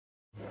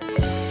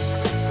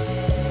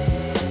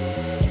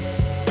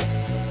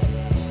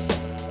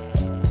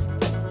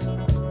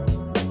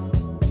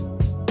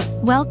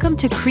Welcome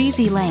to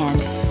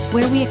CreazyLand,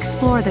 where we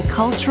explore the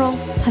cultural,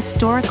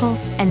 historical,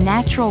 and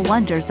natural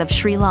wonders of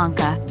Sri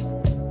Lanka.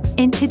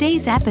 In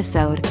today's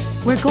episode,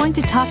 we're going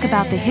to talk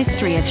about the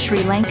history of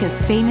Sri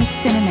Lanka's famous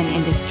cinnamon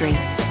industry.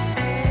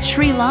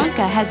 Sri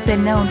Lanka has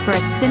been known for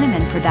its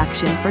cinnamon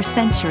production for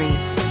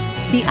centuries.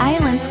 The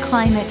island's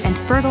climate and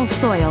fertile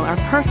soil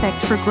are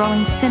perfect for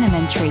growing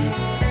cinnamon trees.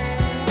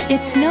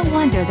 It's no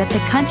wonder that the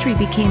country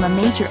became a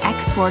major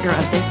exporter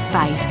of this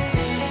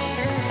spice.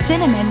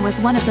 Cinnamon was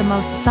one of the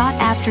most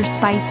sought-after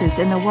spices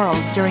in the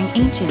world during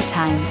ancient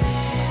times.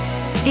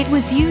 It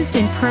was used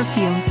in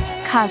perfumes,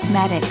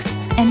 cosmetics,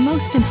 and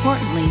most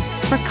importantly,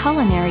 for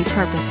culinary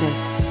purposes.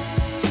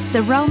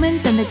 The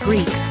Romans and the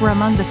Greeks were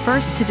among the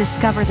first to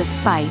discover the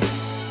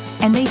spice,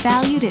 and they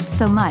valued it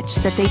so much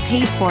that they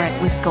paid for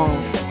it with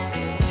gold.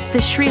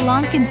 The Sri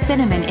Lankan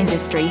cinnamon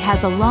industry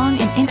has a long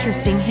and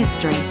interesting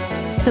history.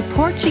 The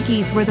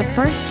Portuguese were the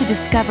first to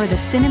discover the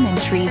cinnamon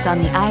trees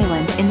on the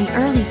island in the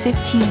early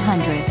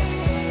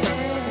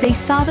 1500s. They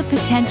saw the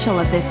potential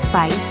of this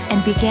spice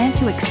and began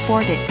to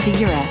export it to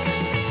Europe.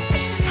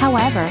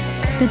 However,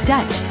 the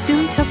Dutch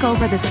soon took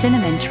over the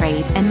cinnamon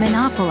trade and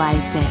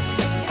monopolized it.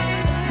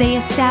 They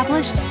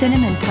established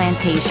cinnamon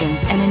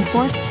plantations and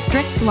enforced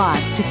strict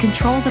laws to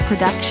control the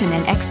production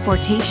and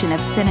exportation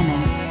of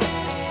cinnamon.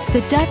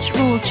 The Dutch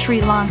ruled Sri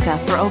Lanka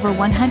for over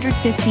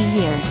 150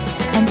 years,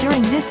 and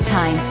during this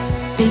time,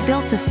 they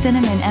built a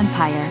cinnamon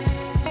empire.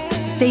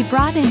 They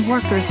brought in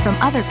workers from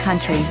other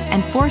countries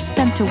and forced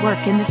them to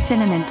work in the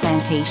cinnamon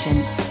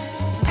plantations.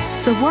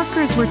 The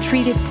workers were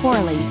treated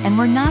poorly and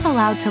were not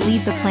allowed to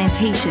leave the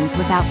plantations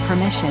without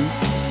permission.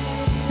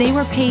 They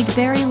were paid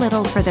very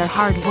little for their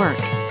hard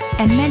work,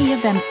 and many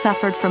of them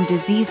suffered from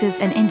diseases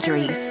and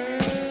injuries.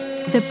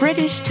 The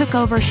British took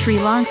over Sri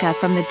Lanka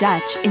from the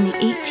Dutch in the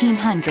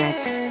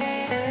 1800s.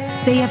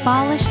 They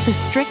abolished the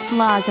strict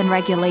laws and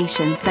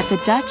regulations that the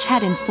Dutch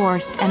had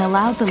enforced and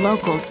allowed the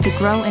locals to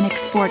grow and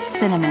export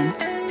cinnamon.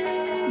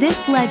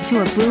 This led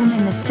to a boom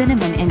in the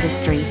cinnamon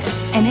industry,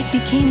 and it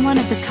became one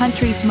of the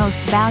country's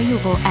most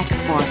valuable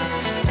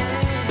exports.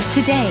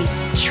 Today,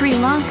 Sri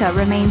Lanka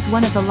remains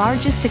one of the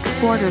largest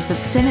exporters of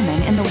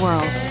cinnamon in the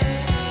world.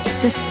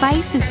 The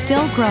spice is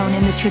still grown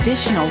in the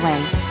traditional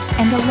way,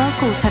 and the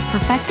locals have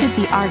perfected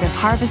the art of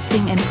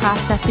harvesting and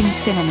processing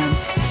cinnamon.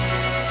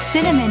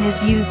 Cinnamon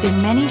is used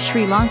in many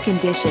Sri Lankan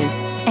dishes,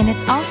 and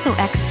it's also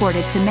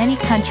exported to many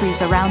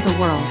countries around the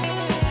world.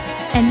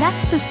 And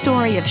that's the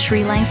story of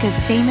Sri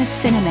Lanka's famous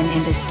cinnamon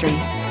industry.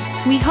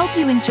 We hope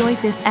you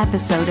enjoyed this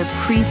episode of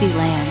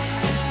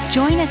CreazyLand.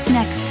 Join us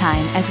next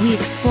time as we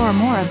explore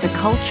more of the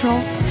cultural,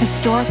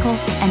 historical,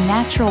 and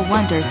natural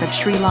wonders of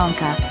Sri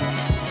Lanka.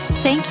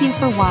 Thank you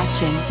for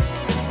watching.